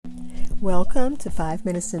Welcome to 5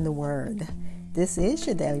 Minutes in the Word. This is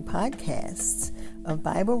your daily podcast of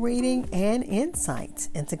Bible reading and insight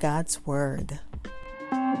into God's Word.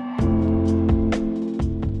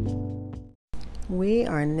 We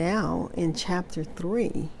are now in chapter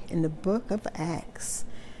 3 in the book of Acts.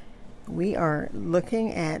 We are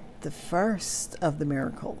looking at the first of the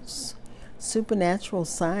miracles. Supernatural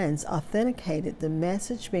signs authenticated the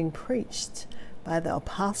message being preached by the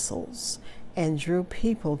apostles and drew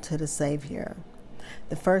people to the Savior.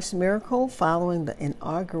 The first miracle following the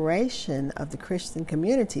inauguration of the Christian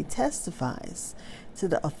community testifies to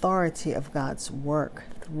the authority of God's work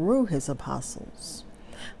through his apostles.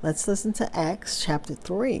 Let's listen to Acts chapter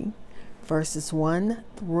 3, verses 1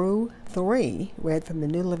 through 3, read from the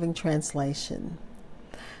New Living Translation.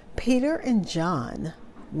 Peter and John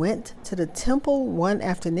went to the temple one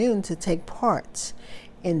afternoon to take part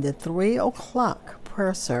in the 3 o'clock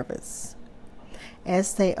prayer service.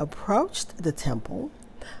 As they approached the temple,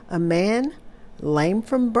 a man lame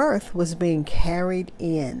from birth was being carried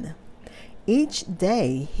in. Each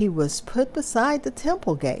day he was put beside the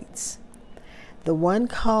temple gates, the one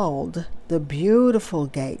called the Beautiful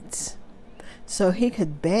Gates, so he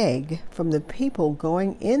could beg from the people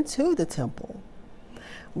going into the temple.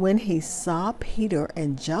 When he saw Peter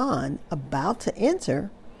and John about to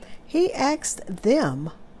enter, he asked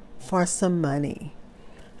them for some money.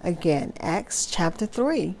 Again, Acts chapter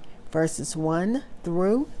 3, verses 1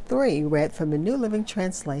 through 3, read from the New Living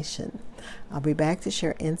Translation. I'll be back to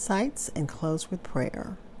share insights and close with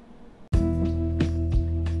prayer.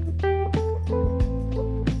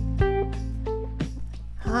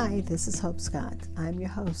 Hi, this is Hope Scott. I'm your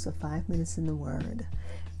host of 5 Minutes in the Word.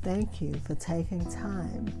 Thank you for taking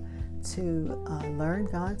time to learn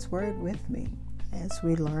God's Word with me as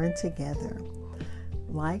we learn together.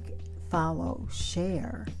 Like, follow,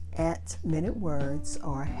 share at Minute Words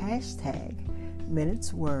or hashtag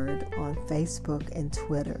Minutes Word on Facebook and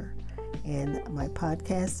Twitter. And my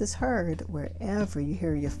podcast is heard wherever you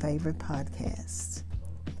hear your favorite podcasts.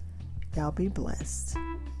 Y'all be blessed.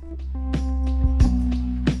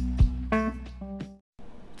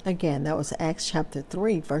 Again, that was Acts chapter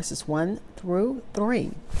 3, verses 1 through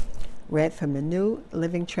 3, read from the New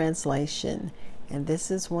Living Translation. And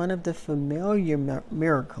this is one of the familiar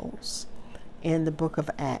miracles in the book of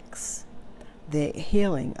Acts, the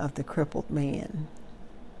healing of the crippled man.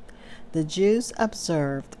 The Jews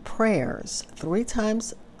observed prayers 3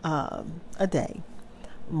 times a day,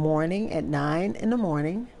 morning at 9 in the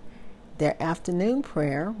morning, their afternoon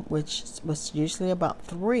prayer, which was usually about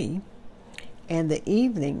 3, and the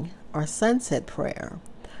evening or sunset prayer.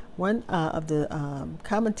 One of the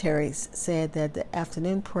commentaries said that the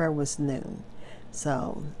afternoon prayer was noon.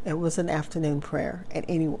 So it was an afternoon prayer at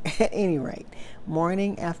any rate,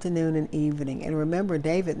 morning, afternoon, and evening. And remember,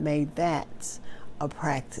 David made that a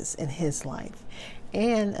practice in his life,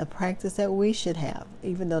 and a practice that we should have,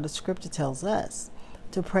 even though the scripture tells us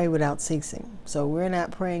to pray without ceasing. So we're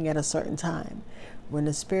not praying at a certain time. When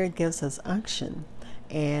the Spirit gives us unction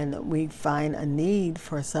and we find a need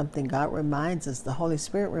for something, God reminds us, the Holy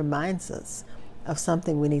Spirit reminds us of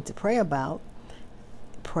something we need to pray about,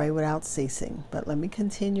 pray without ceasing. But let me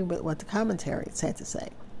continue with what the commentaries had to say.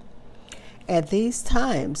 At these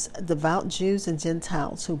times, devout Jews and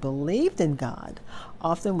Gentiles who believed in God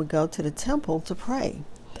often would go to the temple to pray.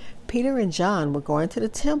 Peter and John were going to the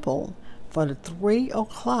temple for the 3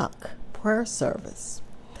 o'clock prayer service.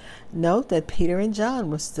 Note that Peter and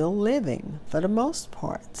John were still living, for the most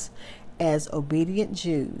part, as obedient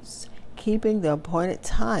Jews, keeping the appointed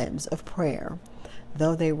times of prayer,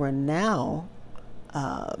 though they were now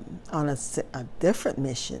on a different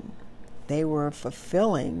mission. They were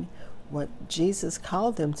fulfilling what Jesus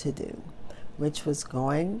called them to do, which was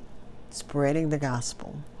spreading the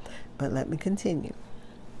gospel. But let me continue.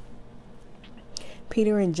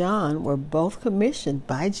 Peter and John were both commissioned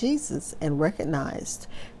by Jesus and recognized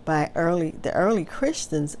by the early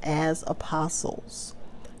Christians as apostles.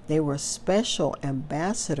 They were special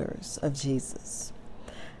ambassadors of Jesus.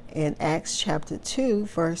 In Acts chapter 2,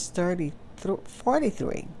 verse 30 through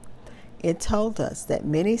 43, it told us that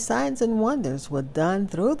many signs and wonders were done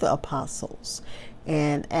through the apostles.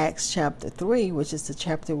 And Acts chapter 3, which is the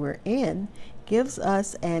chapter we're in, gives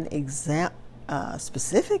us an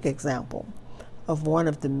specific example of one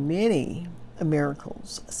of the many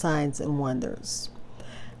miracles, signs, and wonders.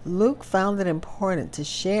 Luke found it important to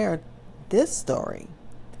share this story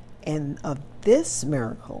and of this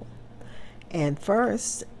miracle. And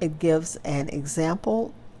first, it gives an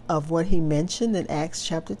example of what he mentioned in Acts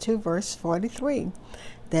chapter 2, verse 43,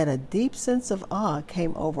 that a deep sense of awe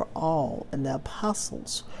came over all, and the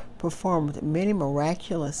apostles performed many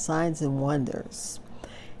miraculous signs and wonders.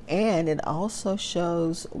 And it also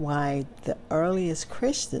shows why the earliest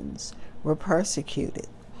Christians were persecuted.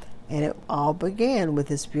 And it all began with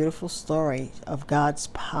this beautiful story of God's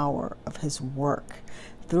power, of his work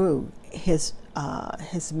through his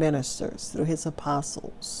ministers, through his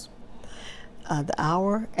apostles. At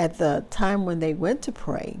the time when they went to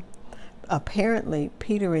pray, apparently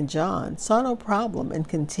Peter and John saw no problem in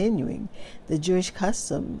continuing the Jewish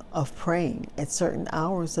custom of praying at certain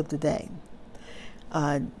hours of the day.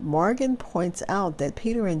 Morgan points out that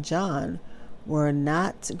Peter and John were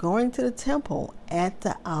not going to the temple at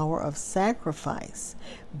the hour of sacrifice,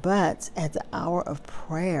 but at the hour of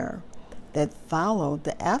prayer that followed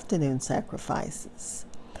the afternoon sacrifices.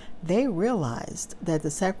 They realized that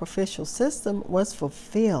the sacrificial system was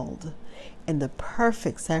fulfilled in the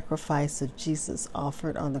perfect sacrifice of Jesus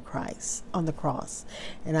offered on the cross.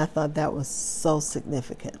 And I thought that was so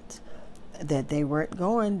significant, that they weren't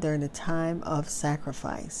going during the time of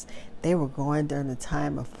sacrifice. They were going during the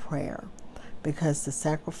time of prayer, because the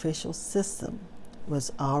sacrificial system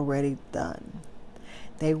was already done.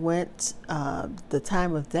 They went, the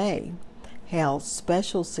time of day held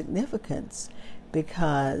special significance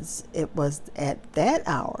because it was at that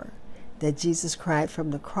hour that Jesus cried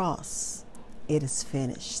from the cross, "It is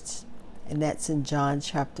finished." And that's in John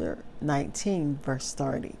chapter 19, verse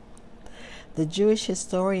 30. The Jewish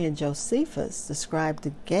historian Josephus described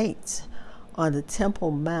the gate on the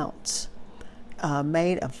Temple Mount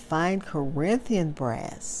made of fine Corinthian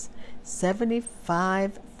brass,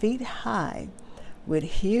 75 feet high, with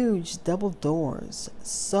huge double doors,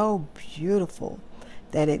 so beautiful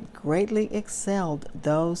that it greatly excelled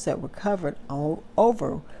those that were covered all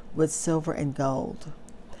over with silver and gold.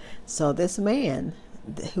 So this man,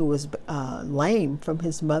 who was lame from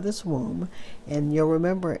his mother's womb, and you'll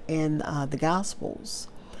remember in the Gospels,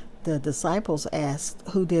 the disciples asked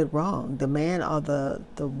who did wrong, the man or the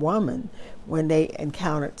woman, when they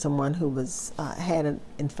encountered someone who was had an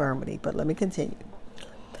infirmity. But let me continue.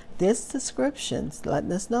 This description,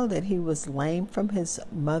 letting us know that he was lame from his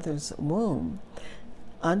mother's womb,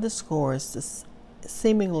 underscores the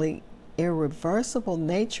seemingly irreversible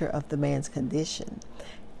nature of the man's condition,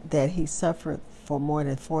 that he suffered for more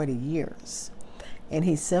than 40 years. And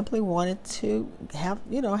he simply wanted to have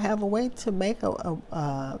a way to make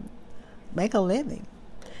a living.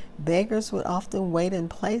 Beggars would often wait in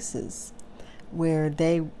places where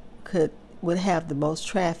they would have the most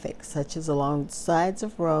traffic, such as along sides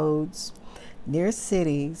of roads, near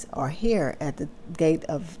cities, or here at the gate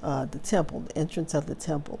of the temple, the entrance of the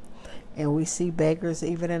temple. And we see beggars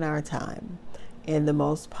even in our time in the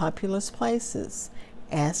most populous places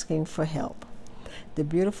asking for help. The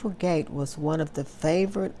beautiful gate was one of the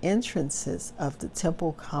favorite entrances of the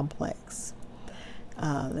temple complex.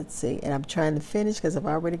 Let's see, and I'm trying to finish because I've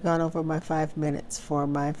already gone over my 5 minutes for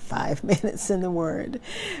my 5 minutes in the Word.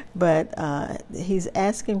 But he's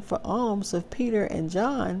asking for alms of Peter and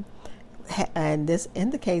John, and this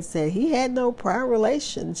indicates that he had no prior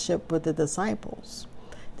relationship with the disciples,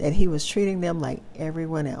 that he was treating them like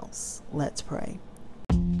everyone else. Let's pray.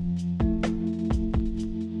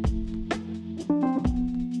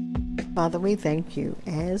 Father, we thank you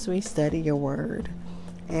as we study your word,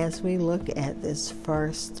 as we look at this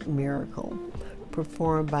first miracle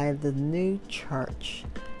performed by the new church,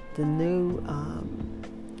 the new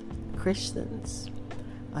Christians,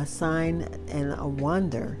 a sign and a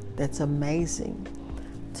wonder that's amazing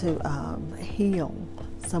to heal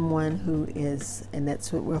someone who is, and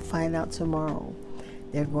that's what we'll find out tomorrow.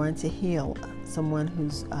 They're going to heal someone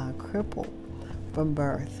who's crippled from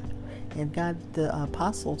birth. And God, the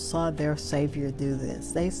apostles saw their Savior do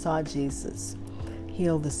this. They saw Jesus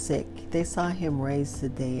heal the sick. They saw him raise the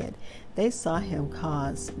dead. They saw him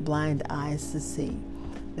cause blind eyes to see.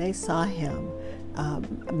 They saw him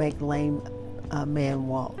make lame man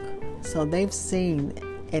walk. So they've seen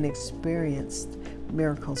and experienced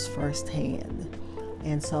miracles firsthand.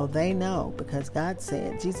 And so they know, because God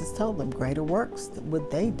said, Jesus told them, greater works would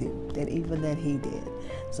they do than even that he did.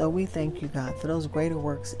 So we thank you, God, for those greater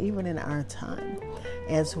works even in our time,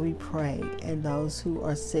 as we pray and those who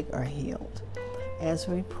are sick are healed, as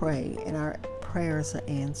we pray and our prayers are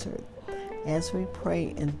answered, as we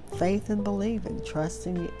pray in faith and believing,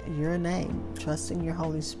 trusting your name, trusting your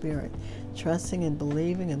Holy Spirit, trusting and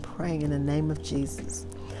believing and praying in the name of Jesus.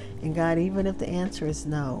 And God, even if the answer is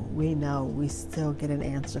no, we know we still get an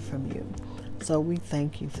answer from you. So we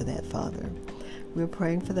thank you for that, Father. We're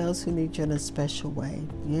praying for those who need you in a special way.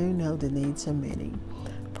 You know the needs are many.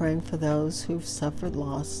 Praying for those who've suffered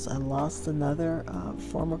loss. I lost another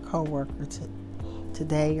former co-worker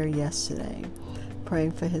today or yesterday.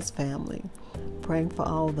 praying for his family, praying for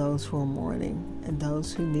all those who are mourning and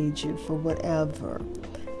those who need you for whatever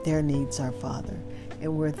their needs are, Father.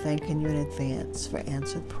 And we're thanking you in advance for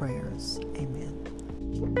answered prayers. Amen.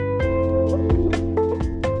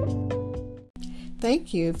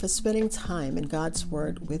 Thank you for spending time in God's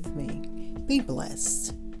Word with me. Be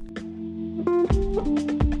blessed.